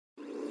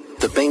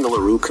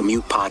Bengaluru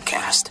Commute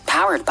Podcast.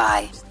 Powered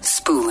by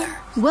Spooler.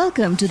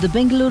 Welcome to the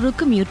Bengaluru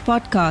Commute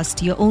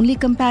Podcast, your only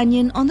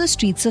companion on the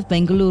streets of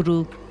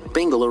Bengaluru.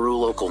 Bengaluru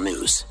Local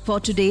News. For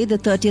today, the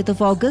 30th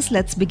of August,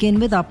 let's begin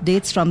with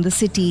updates from the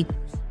city.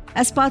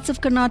 As parts of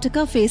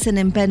Karnataka face an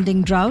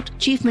impending drought,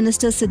 Chief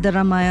Minister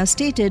Siddaramaiah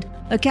stated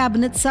a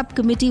cabinet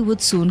subcommittee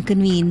would soon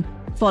convene.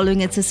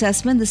 Following its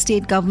assessment, the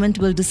state government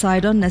will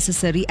decide on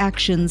necessary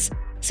actions.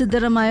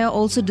 Siddaramaiah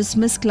also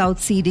dismissed cloud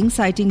seeding,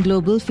 citing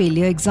global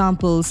failure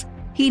examples.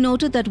 He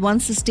noted that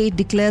once the state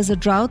declares a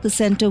drought, the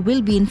centre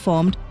will be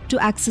informed to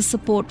access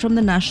support from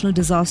the National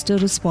Disaster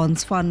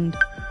Response Fund.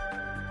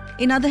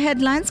 In other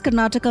headlines,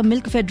 Karnataka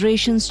Milk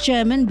Federation's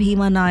chairman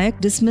Bhima Nayak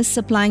dismissed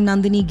supplying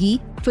Nandini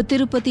ghee for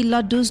Tirupati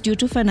laddus due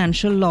to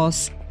financial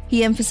loss.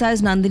 He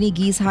emphasized Nandini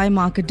ghee's high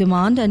market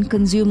demand and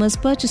consumers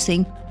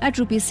purchasing at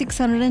Rs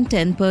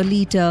 610 per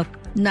litre.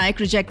 Nayak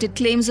rejected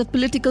claims of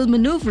political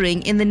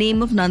manoeuvring in the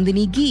name of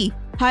Nandini ghee,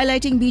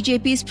 highlighting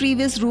BJP's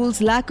previous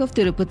rule's lack of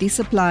Tirupati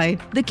supply.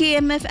 The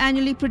KMF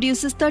annually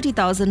produces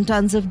 30,000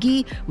 tonnes of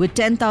ghee, with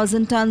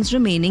 10,000 tonnes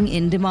remaining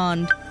in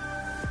demand.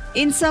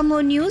 In some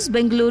more news,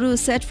 Bengaluru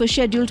is set for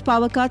scheduled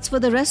power cuts for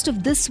the rest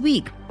of this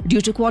week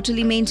due to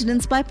quarterly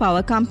maintenance by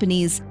power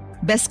companies.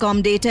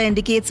 BESCOM data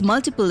indicates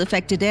multiple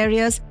affected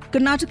areas.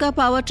 Karnataka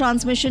Power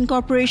Transmission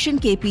Corporation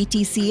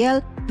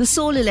 (KPTCL), the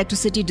sole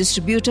electricity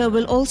distributor,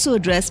 will also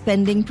address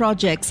pending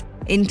projects,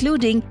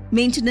 including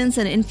maintenance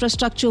and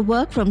infrastructure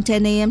work from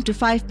 10 a.m. to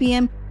 5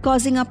 p.m.,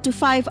 causing up to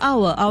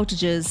 5-hour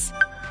outages.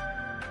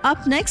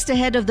 Up next,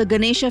 ahead of the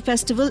Ganesha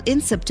festival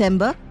in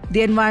September,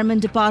 the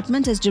Environment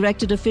Department has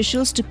directed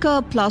officials to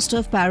curb Plaster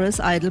of Paris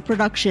idle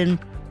production.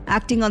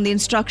 Acting on the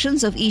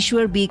instructions of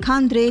Eshwar B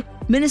Khandre,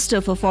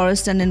 Minister for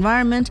Forest and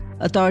Environment,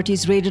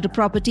 authorities raided a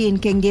property in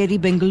Kengeri,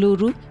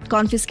 Bengaluru,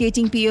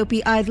 confiscating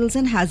POP idols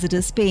and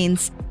hazardous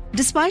paints.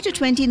 Despite a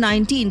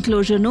 2019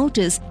 closure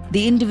notice,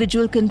 the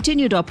individual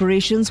continued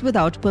operations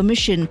without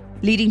permission,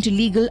 leading to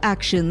legal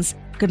actions.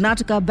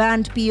 Karnataka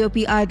banned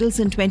POP idols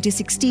in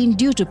 2016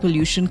 due to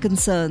pollution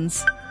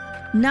concerns.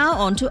 Now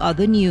on to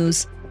other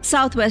news.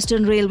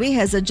 Southwestern Railway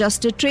has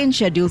adjusted train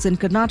schedules in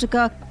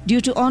Karnataka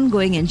due to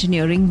ongoing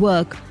engineering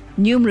work.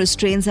 Numerous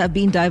trains have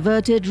been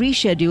diverted,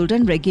 rescheduled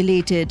and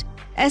regulated.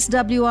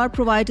 SWR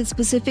provided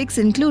specifics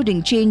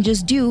including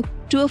changes due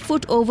to a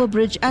foot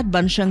overbridge at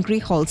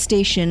Banshankari Hall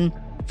Station.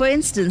 For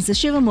instance, the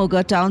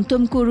Shivamoga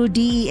Town-Tumakuru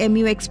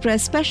DEMU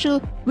Express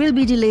special will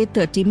be delayed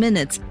 30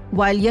 minutes,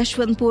 while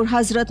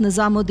Yesvantpur-Hazrat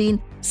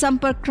Nizamuddin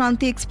Sampark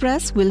Kranti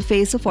Express will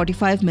face a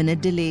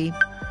 45-minute delay.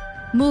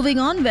 Moving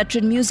on,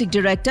 veteran music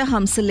director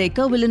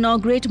Hamsalekha will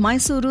inaugurate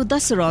Mysuru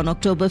Dasara on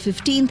October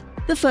 15th,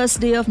 the first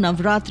day of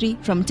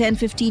Navratri, from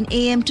 10:15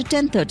 a.m. to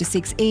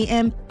 10:36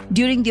 a.m.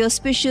 during the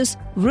auspicious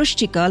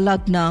Vrushchika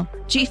Lagna.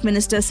 Chief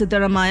Minister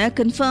Siddaramaiah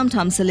confirmed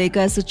Hamsalekha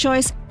as the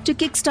choice to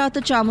kickstart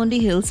the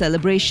Chamundi Hill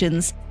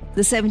celebrations.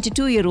 The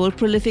 72-year-old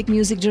prolific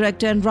music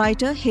director and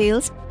writer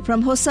hails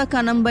from Hossa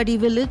Kanambadi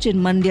village in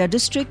Mandya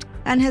district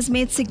and has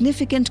made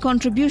significant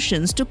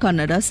contributions to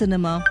Kannada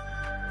cinema.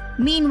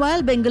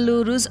 Meanwhile,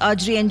 Bengaluru's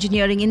Ajri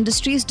Engineering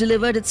Industries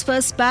delivered its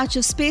first batch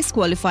of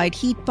space-qualified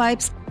heat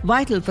pipes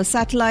vital for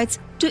satellites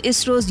to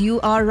ISRO's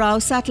U.R. Rao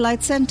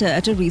Satellite Center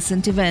at a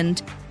recent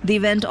event. The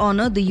event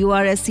honored the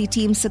URSC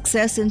team's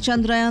success in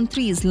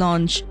Chandrayaan-3's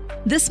launch.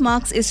 This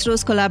marks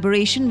ISRO's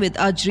collaboration with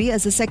Ajri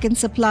as a second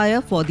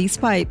supplier for these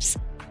pipes.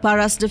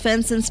 Paras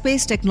Defense and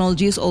Space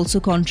Technologies also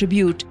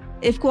contribute.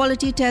 If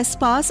quality tests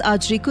pass,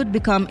 Ajri could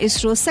become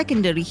ISRO's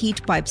secondary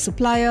heat pipe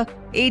supplier,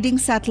 aiding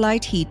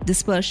satellite heat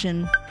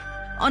dispersion.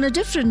 On a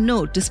different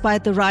note,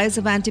 despite the rise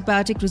of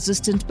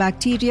antibiotic-resistant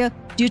bacteria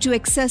due to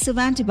excessive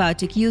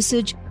antibiotic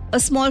usage, a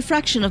small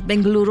fraction of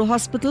Bengaluru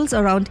hospitals,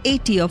 around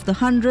 80 of the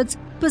hundreds,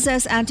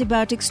 possess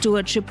antibiotic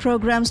stewardship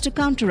programs to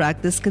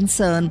counteract this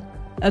concern.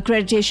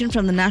 Accreditation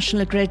from the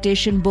National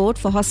Accreditation Board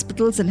for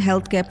Hospitals and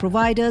Healthcare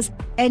Providers,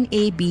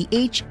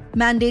 NABH,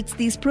 mandates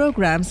these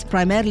programs,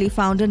 primarily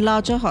found in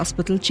larger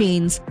hospital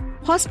chains.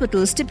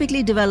 Hospitals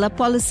typically develop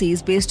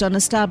policies based on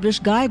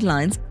established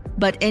guidelines,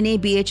 but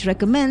NABH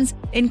recommends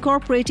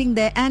incorporating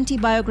their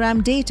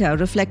antibiogram data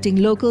reflecting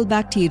local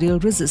bacterial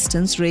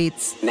resistance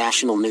rates.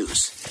 National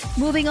news.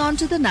 Moving on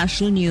to the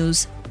national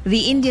news. The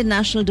Indian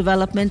National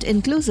Development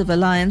Inclusive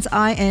Alliance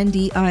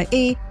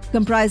I.N.D.I.A,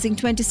 comprising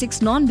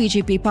 26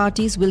 non-BJP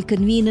parties, will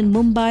convene in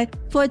Mumbai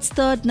for its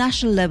third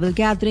national-level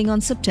gathering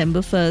on September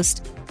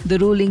 1st. The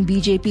ruling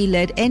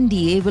BJP-led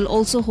N.D.A will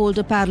also hold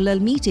a parallel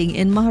meeting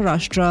in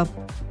Maharashtra.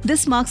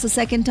 This marks the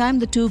second time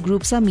the two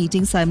groups are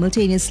meeting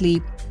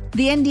simultaneously.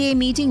 The N.D.A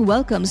meeting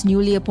welcomes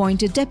newly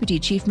appointed Deputy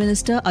Chief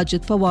Minister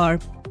Ajit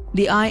Pawar.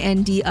 The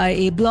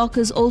I.N.D.I.A bloc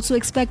is also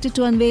expected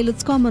to unveil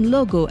its common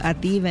logo at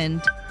the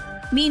event.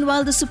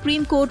 Meanwhile, the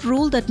Supreme Court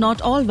ruled that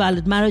not all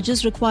valid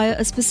marriages require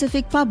a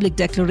specific public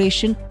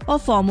declaration or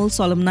formal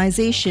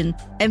solemnization,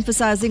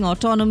 emphasizing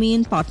autonomy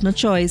in partner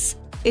choice.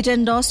 It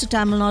endorsed a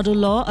Tamil Nadu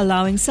law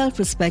allowing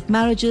self-respect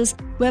marriages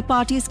where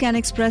parties can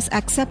express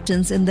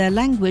acceptance in their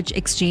language,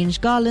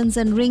 exchange garlands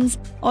and rings,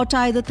 or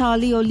tie the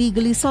thali or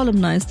legally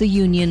solemnize the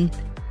union.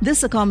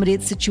 This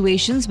accommodates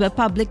situations where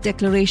public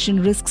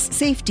declaration risks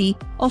safety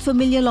or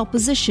familial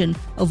opposition,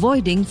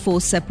 avoiding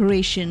forced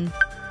separation.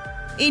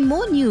 In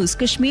more news,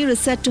 Kashmir is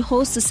set to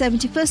host the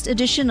 71st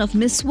edition of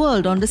Miss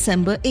World on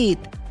December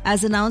 8th,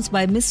 as announced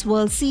by Miss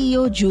World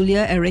CEO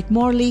Julia Eric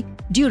Morley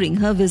during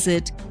her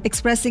visit.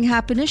 Expressing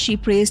happiness, she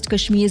praised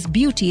Kashmir's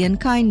beauty and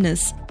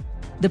kindness.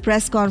 The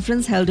press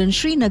conference held in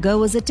Srinagar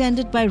was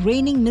attended by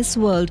reigning Miss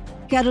World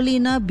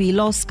Carolina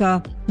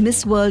Biloska,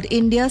 Miss World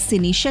India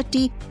Sini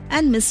Shetty,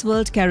 and Miss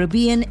World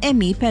Caribbean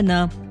Emmy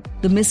Penna.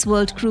 The Miss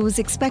World crew is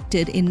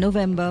expected in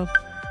November.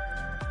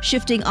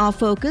 Shifting our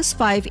focus,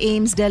 5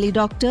 AIIMS Delhi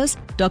doctors,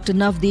 Dr.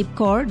 Navdeep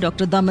Kaur,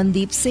 Dr.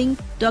 Damandeep Singh,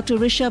 Dr.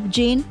 Rishabh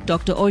Jain,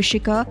 Dr.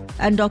 Oishika,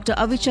 and Dr.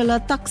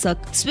 Avichala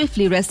Taksak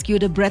swiftly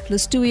rescued a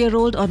breathless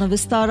 2-year-old on a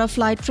Vistara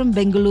flight from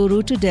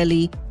Bengaluru to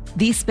Delhi.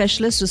 These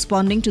specialists,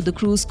 responding to the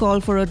crew's call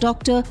for a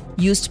doctor,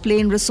 used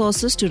plane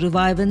resources to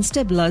revive and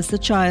stabilize the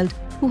child,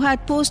 who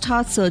had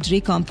post-heart surgery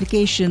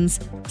complications.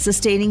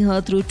 Sustaining her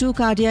through 2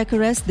 cardiac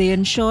arrests, they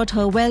ensured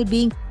her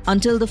well-being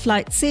until the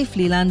flight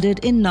safely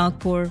landed in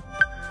Nagpur.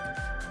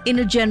 In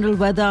a general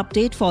weather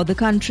update for the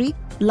country,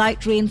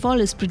 light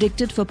rainfall is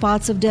predicted for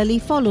parts of Delhi,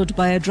 followed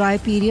by a dry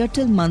period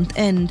till month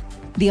end.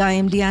 The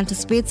IMD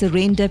anticipates a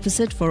rain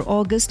deficit for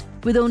August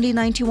with only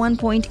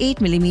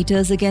 91.8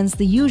 millimeters against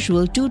the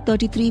usual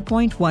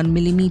 233.1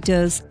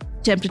 millimeters.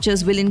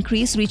 Temperatures will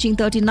increase, reaching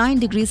 39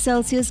 degrees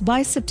Celsius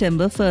by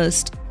September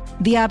 1st.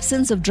 The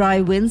absence of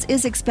dry winds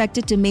is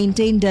expected to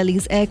maintain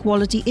Delhi's air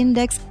quality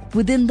index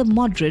within the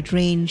moderate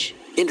range.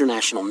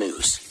 International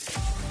news.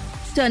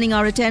 Turning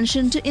our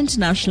attention to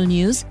international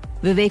news,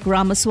 Vivek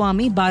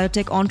Ramaswamy,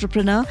 biotech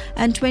entrepreneur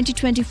and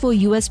 2024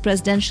 US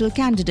presidential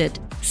candidate,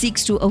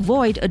 seeks to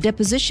avoid a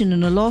deposition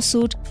in a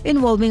lawsuit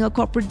involving a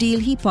corporate deal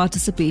he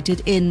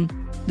participated in.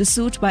 The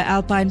suit by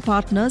Alpine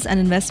Partners, an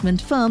investment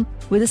firm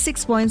with a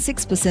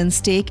 6.6%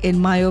 stake in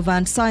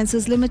Myovant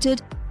Sciences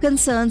Limited,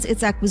 concerns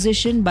its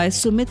acquisition by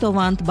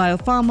Sumitomo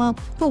Biopharma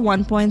for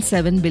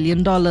 $1.7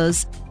 billion.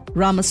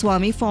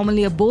 Ramaswamy,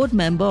 formerly a board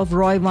member of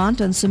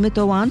Roivant and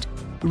Sumitomo,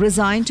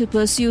 resigned to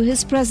pursue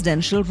his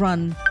presidential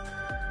run.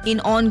 In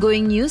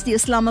ongoing news, the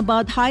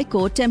Islamabad High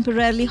Court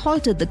temporarily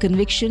halted the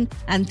conviction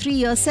and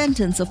 3-year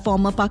sentence of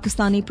former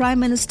Pakistani Prime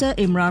Minister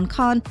Imran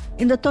Khan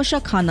in the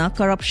Toshakhana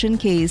corruption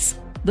case.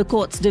 The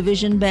court's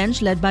division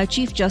bench, led by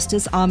Chief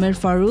Justice Amir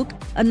Farooq,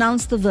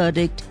 announced the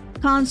verdict.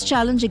 Khan's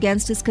challenge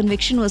against his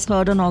conviction was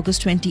heard on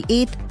August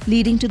 28th,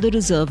 leading to the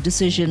reserve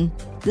decision.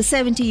 The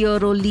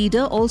 70-year-old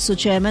leader, also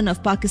chairman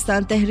of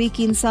Pakistan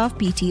Tehreek-e-Insaf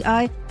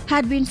 (PTI),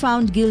 had been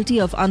found guilty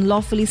of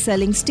unlawfully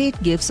selling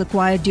state gifts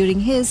acquired during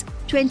his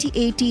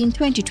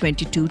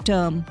 2018-2022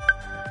 term.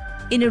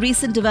 In a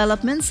recent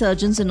development,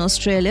 surgeons in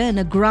Australia, in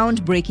a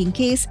groundbreaking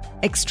case,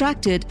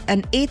 extracted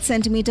an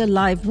 8-centimeter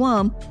live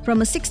worm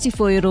from a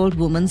 64-year-old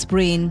woman's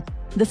brain.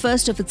 The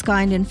first of its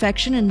kind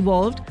infection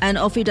involved an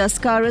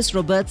Ophidascaris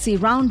robertsi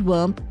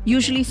roundworm,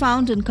 usually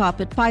found in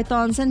carpet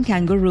pythons and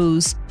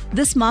kangaroos.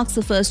 This marks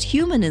the first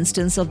human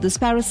instance of this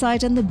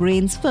parasite and the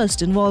brain's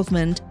first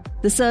involvement.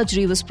 The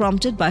surgery was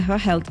prompted by her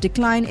health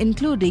decline,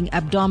 including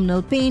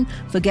abdominal pain,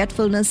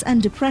 forgetfulness, and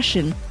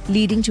depression,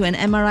 leading to an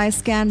MRI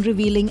scan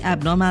revealing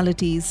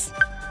abnormalities.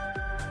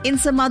 In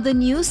some other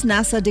news,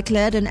 NASA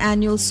declared an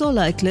annual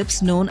solar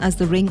eclipse known as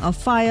the Ring of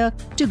Fire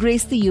to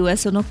grace the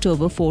US on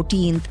October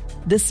 14th.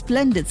 This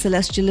splendid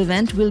celestial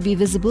event will be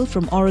visible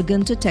from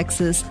Oregon to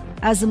Texas,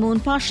 as the moon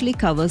partially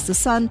covers the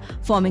sun,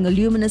 forming a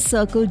luminous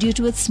circle due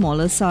to its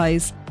smaller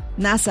size.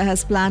 NASA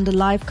has planned a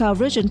live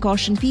coverage and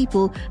cautioned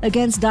people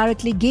against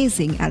directly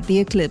gazing at the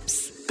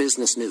eclipse.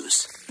 Business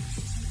news.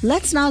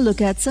 Let's now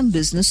look at some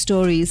business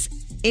stories.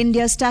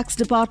 India's tax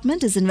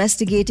department is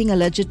investigating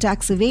alleged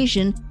tax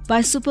evasion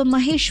by Super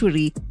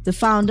Maheshwari, the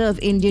founder of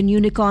Indian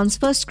unicorns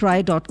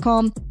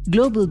FirstCry.com,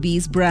 Global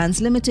Bees Brands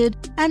Limited,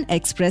 and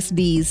Express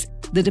Bees.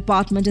 The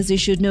department has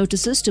issued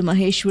notices to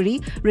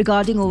Maheshwari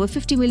regarding over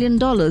 $50 million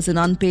in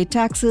unpaid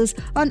taxes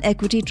on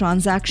equity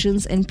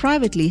transactions in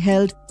privately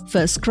held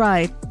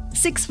FirstCry.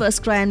 6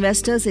 FirstCry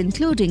investors,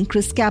 including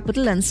Chris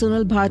Capital and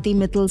Sunil Bharti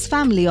Mittal's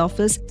family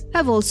office,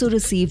 have also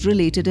received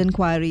related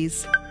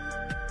inquiries.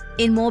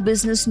 In more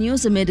business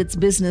news, amid its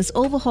business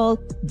overhaul,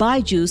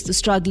 Byju, the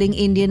struggling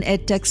Indian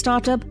edtech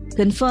startup,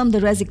 confirmed the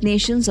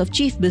resignations of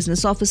Chief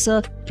Business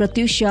Officer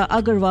Pratyusha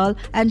Agarwal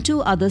and 2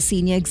 other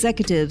senior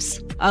executives.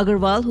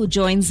 Agarwal, who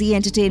joined Z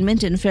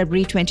Entertainment in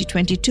February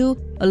 2022,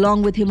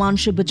 along with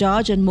Himanshu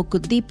Bajaj and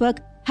Mukut Deepak,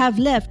 have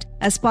left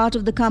as part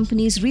of the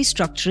company's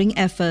restructuring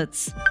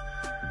efforts.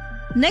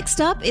 Next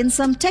up, in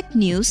some tech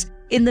news,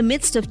 in the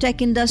midst of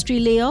tech industry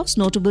layoffs,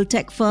 notable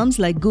tech firms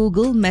like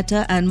Google,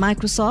 Meta, and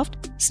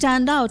Microsoft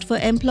stand out for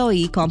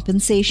employee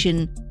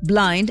compensation.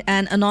 Blind,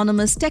 an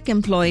anonymous tech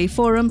employee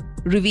forum,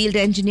 revealed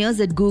engineers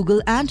at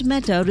Google and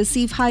Meta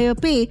receive higher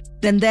pay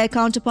than their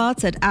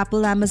counterparts at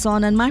Apple,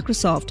 Amazon, and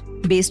Microsoft,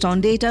 based on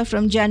data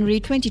from January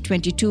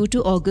 2022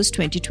 to August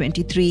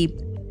 2023.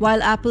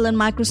 While Apple and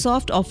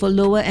Microsoft offer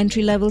lower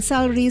entry-level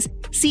salaries,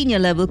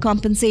 senior-level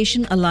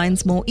compensation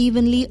aligns more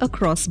evenly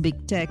across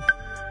big tech.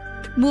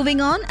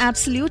 Moving on,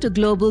 Absolute, a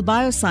global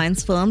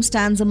bioscience firm,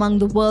 stands among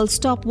the world's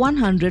top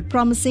 100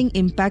 promising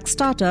impact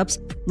startups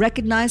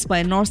recognized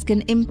by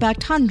Norskin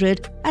Impact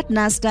 100 at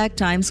Nasdaq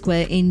Times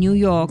Square in New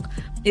York.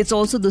 It's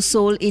also the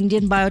sole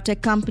Indian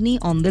biotech company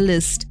on the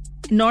list.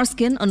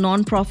 Norskin, a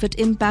non-profit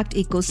impact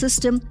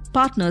ecosystem,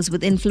 partners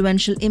with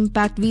influential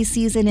impact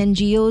VCs and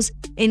NGOs,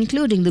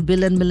 including the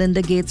Bill and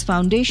Melinda Gates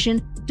Foundation,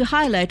 to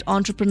highlight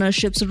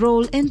entrepreneurship's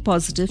role in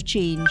positive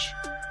change.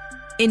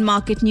 In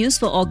market news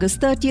for August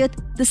 30th,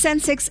 the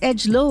Sensex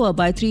edged lower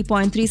by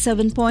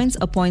 3.37 points,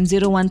 a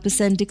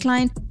 0.01%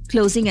 decline,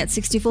 closing at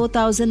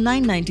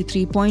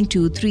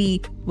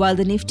 64,993.23, while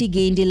the Nifty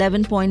gained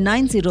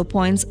 11.90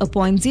 points, a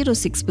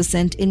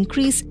 0.06%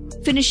 increase,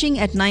 finishing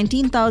at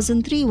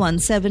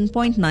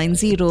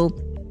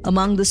 19,317.90.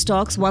 Among the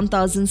stocks,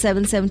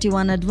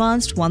 1,771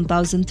 advanced,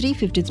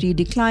 1,353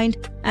 declined,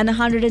 and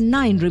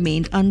 109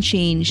 remained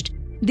unchanged.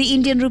 The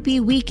Indian rupee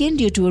weakened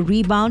due to a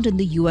rebound in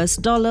the US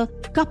dollar,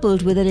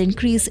 coupled with an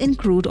increase in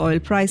crude oil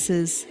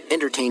prices.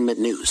 Entertainment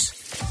news.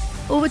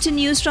 Over to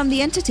news from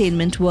the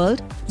entertainment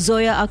world.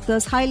 Zoya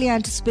Akhtar's highly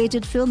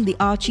anticipated film The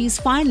Archies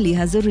finally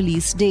has a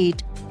release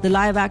date. The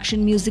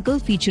live-action musical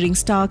featuring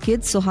star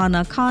kids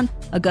Sohana Khan,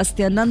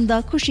 Agastya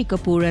Nanda, Khushi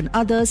Kapoor and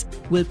others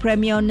will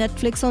premiere on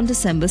Netflix on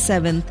December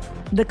 7th.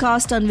 The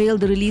cast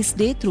unveiled the release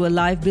date through a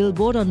live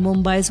billboard on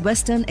Mumbai's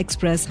Western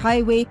Express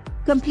Highway,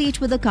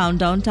 complete with a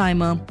countdown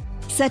timer.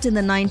 Set in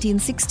the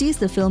 1960s,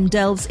 the film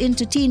delves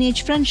into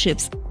teenage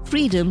friendships,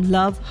 freedom,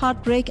 love,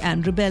 heartbreak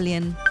and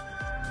rebellion.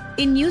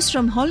 In news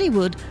from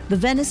Hollywood, the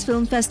Venice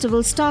Film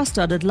Festival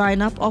star-studded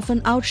lineup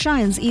often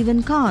outshines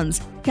even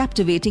Cannes,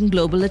 captivating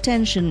global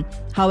attention.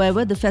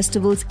 However, the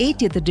festival's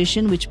 80th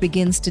edition, which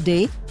begins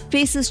today,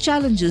 faces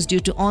challenges due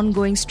to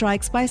ongoing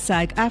strikes by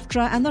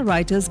SAG-AFTRA and the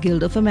Writers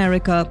Guild of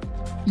America.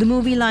 The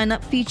movie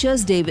lineup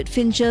features David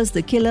Fincher's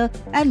The Killer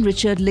and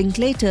Richard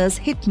Linklater's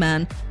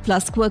Hitman,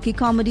 plus quirky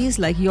comedies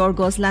like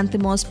Yorgos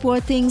Lanthimos' Poor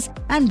Things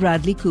and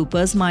Bradley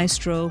Cooper's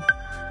Maestro.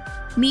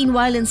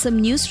 Meanwhile, in some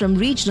news from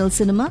regional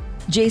cinema,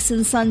 Jason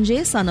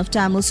Sanjay, son of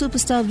Tamil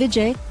superstar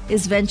Vijay,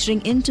 is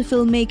venturing into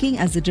filmmaking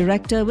as a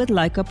director with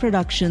Laika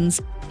Productions.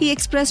 He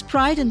expressed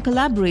pride in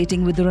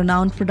collaborating with the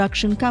renowned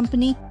production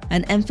company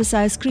and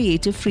emphasized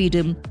creative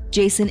freedom.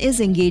 Jason is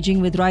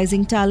engaging with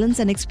rising talents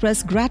and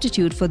expressed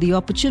gratitude for the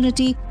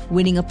opportunity,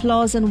 winning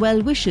applause and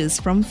well wishes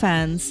from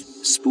fans.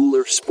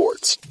 Spooler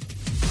Sports.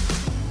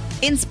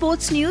 In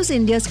sports news,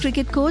 India's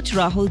cricket coach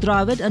Rahul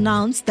Dravid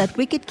announced that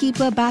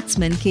wicket-keeper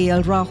batsman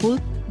KL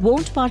Rahul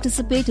won't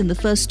participate in the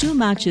first two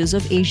matches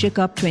of Asia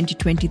Cup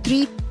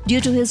 2023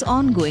 due to his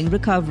ongoing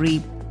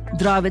recovery.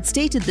 Dravid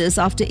stated this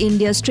after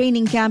India's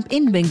training camp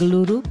in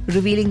Bengaluru,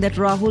 revealing that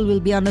Rahul will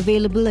be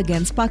unavailable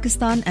against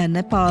Pakistan and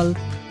Nepal.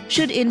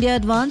 Should India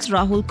advance,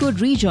 Rahul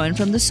could rejoin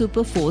from the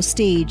Super 4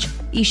 stage.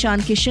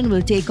 Ishan Kishan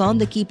will take on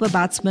the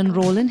keeper-batsman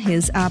role in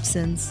his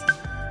absence.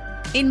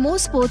 In more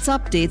sports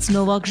updates,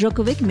 Novak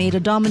Djokovic made a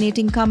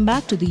dominating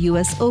comeback to the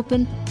US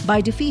Open by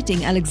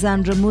defeating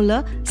Alexandra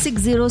Muller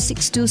 6-0,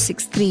 6-2,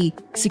 6-3,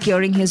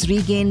 securing his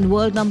regained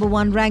world number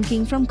 1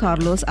 ranking from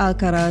Carlos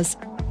Alcaraz.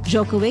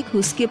 Djokovic,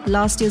 who skipped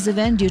last year's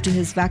event due to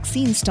his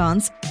vaccine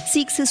stance,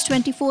 seeks his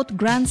 24th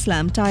Grand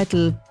Slam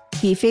title.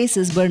 He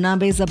faces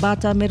Bernabe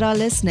Zapata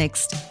Miralles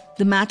next.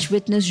 The match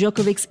witnessed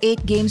Djokovic's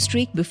 8-game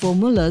streak before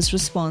Muller's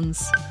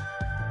response.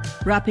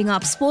 Wrapping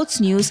up sports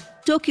news,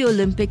 Tokyo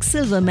Olympic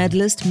silver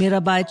medalist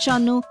Mirabai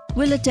Channu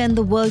will attend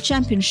the World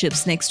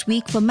Championships next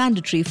week for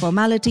mandatory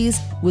formalities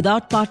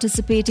without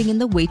participating in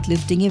the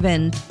weightlifting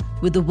event.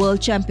 With the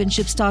World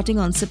Championship starting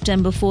on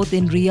September 4th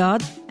in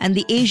Riyadh and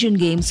the Asian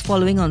Games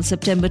following on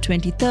September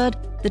 23rd,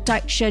 the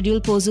tight schedule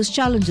poses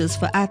challenges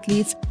for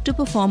athletes to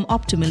perform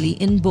optimally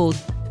in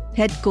both.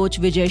 Head coach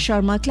Vijay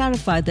Sharma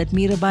clarified that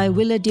Mirabai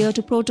will adhere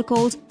to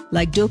protocols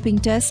like doping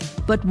tests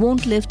but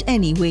won't lift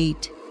any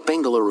weight.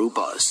 Bengaluru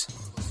Buzz.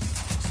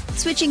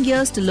 Switching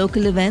gears to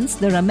local events,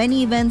 there are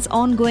many events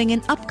ongoing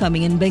and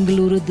upcoming in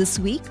Bengaluru this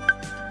week.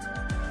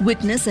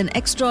 Witness an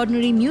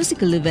extraordinary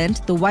musical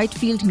event, the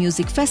Whitefield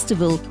Music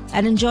Festival,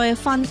 and enjoy a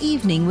fun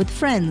evening with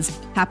friends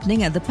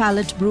happening at the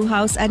Palette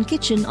Brewhouse and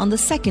Kitchen on the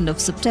 2nd of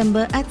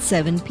September at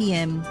 7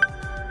 p.m.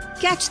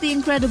 Catch the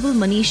incredible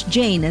Manish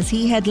Jain as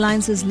he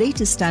headlines his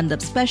latest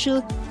stand-up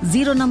special,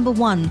 Zero Number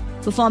 1,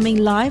 performing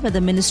live at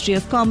the Ministry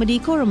of Comedy,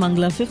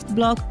 Koramangala 5th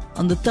Block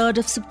on the 3rd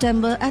of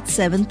September at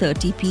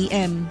 7:30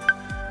 p.m.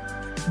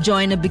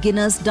 Join a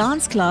beginner's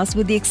dance class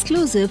with the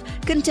exclusive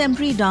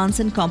Contemporary Dance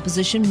and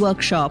Composition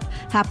Workshop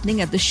happening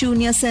at the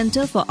Shunya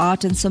Center for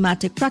Art and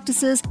Somatic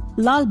Practices,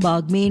 Lal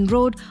Bagh Main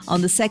Road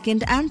on the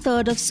 2nd and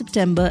 3rd of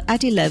September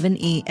at 11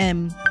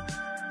 a.m.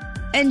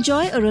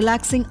 Enjoy a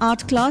relaxing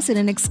art class in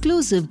an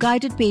exclusive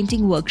guided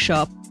painting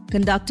workshop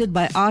conducted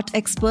by art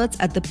experts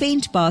at the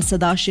Paint Bar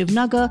Sadashiv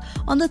Nagar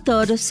on the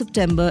 3rd of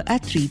September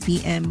at 3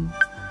 p.m.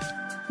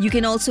 You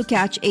can also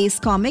catch ace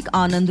comic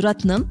Anand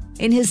Ratnam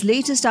in his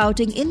latest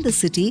outing in the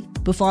city,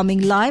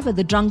 performing live at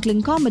the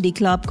Drunkling Comedy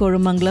Club,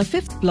 Koramangala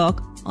 5th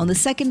Block on the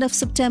 2nd of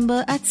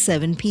September at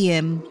 7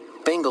 p.m.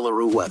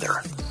 Bengaluru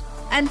weather.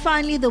 And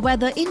finally, the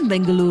weather in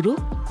Bengaluru.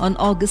 On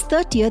August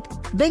 30th,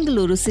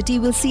 Bengaluru city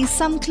will see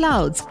some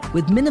clouds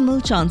with minimal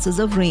chances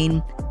of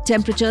rain.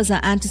 Temperatures are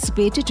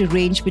anticipated to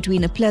range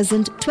between a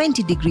pleasant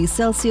 20 degrees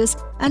Celsius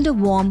and a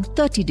warm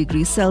 30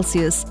 degrees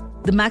Celsius.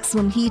 The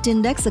maximum heat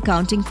index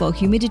accounting for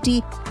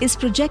humidity is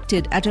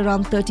projected at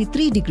around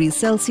 33 degrees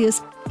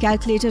Celsius,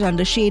 calculated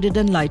under shaded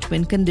and light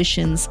wind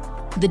conditions.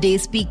 The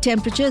day's peak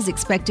temperature is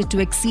expected to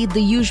exceed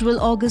the usual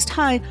August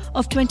high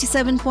of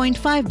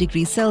 27.5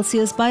 degrees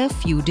Celsius by a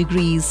few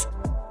degrees.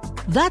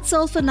 That's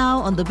all for now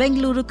on the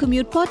Bengaluru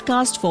Commute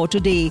Podcast for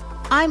today.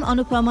 I'm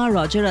Anupama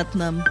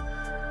Rajaratnam.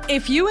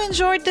 If you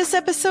enjoyed this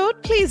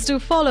episode, please do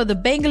follow the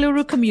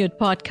Bengaluru Commute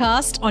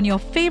Podcast on your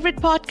favorite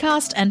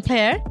podcast and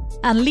player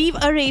and leave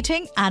a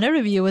rating and a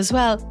review as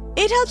well.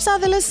 It helps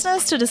other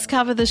listeners to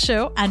discover the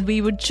show and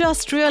we would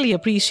just really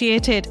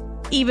appreciate it.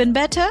 Even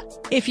better,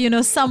 if you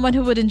know someone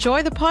who would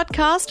enjoy the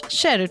podcast,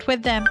 share it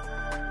with them.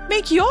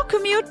 Make your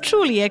commute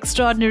truly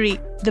extraordinary.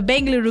 The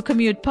Bengaluru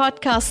Commute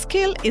Podcast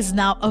skill is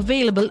now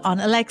available on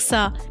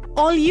Alexa.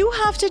 All you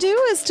have to do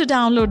is to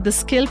download the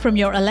skill from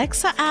your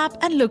Alexa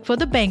app and look for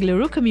the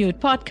Bengaluru Commute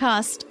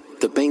Podcast.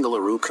 The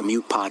Bengaluru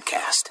Commute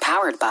Podcast.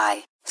 Powered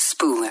by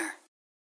Spooler.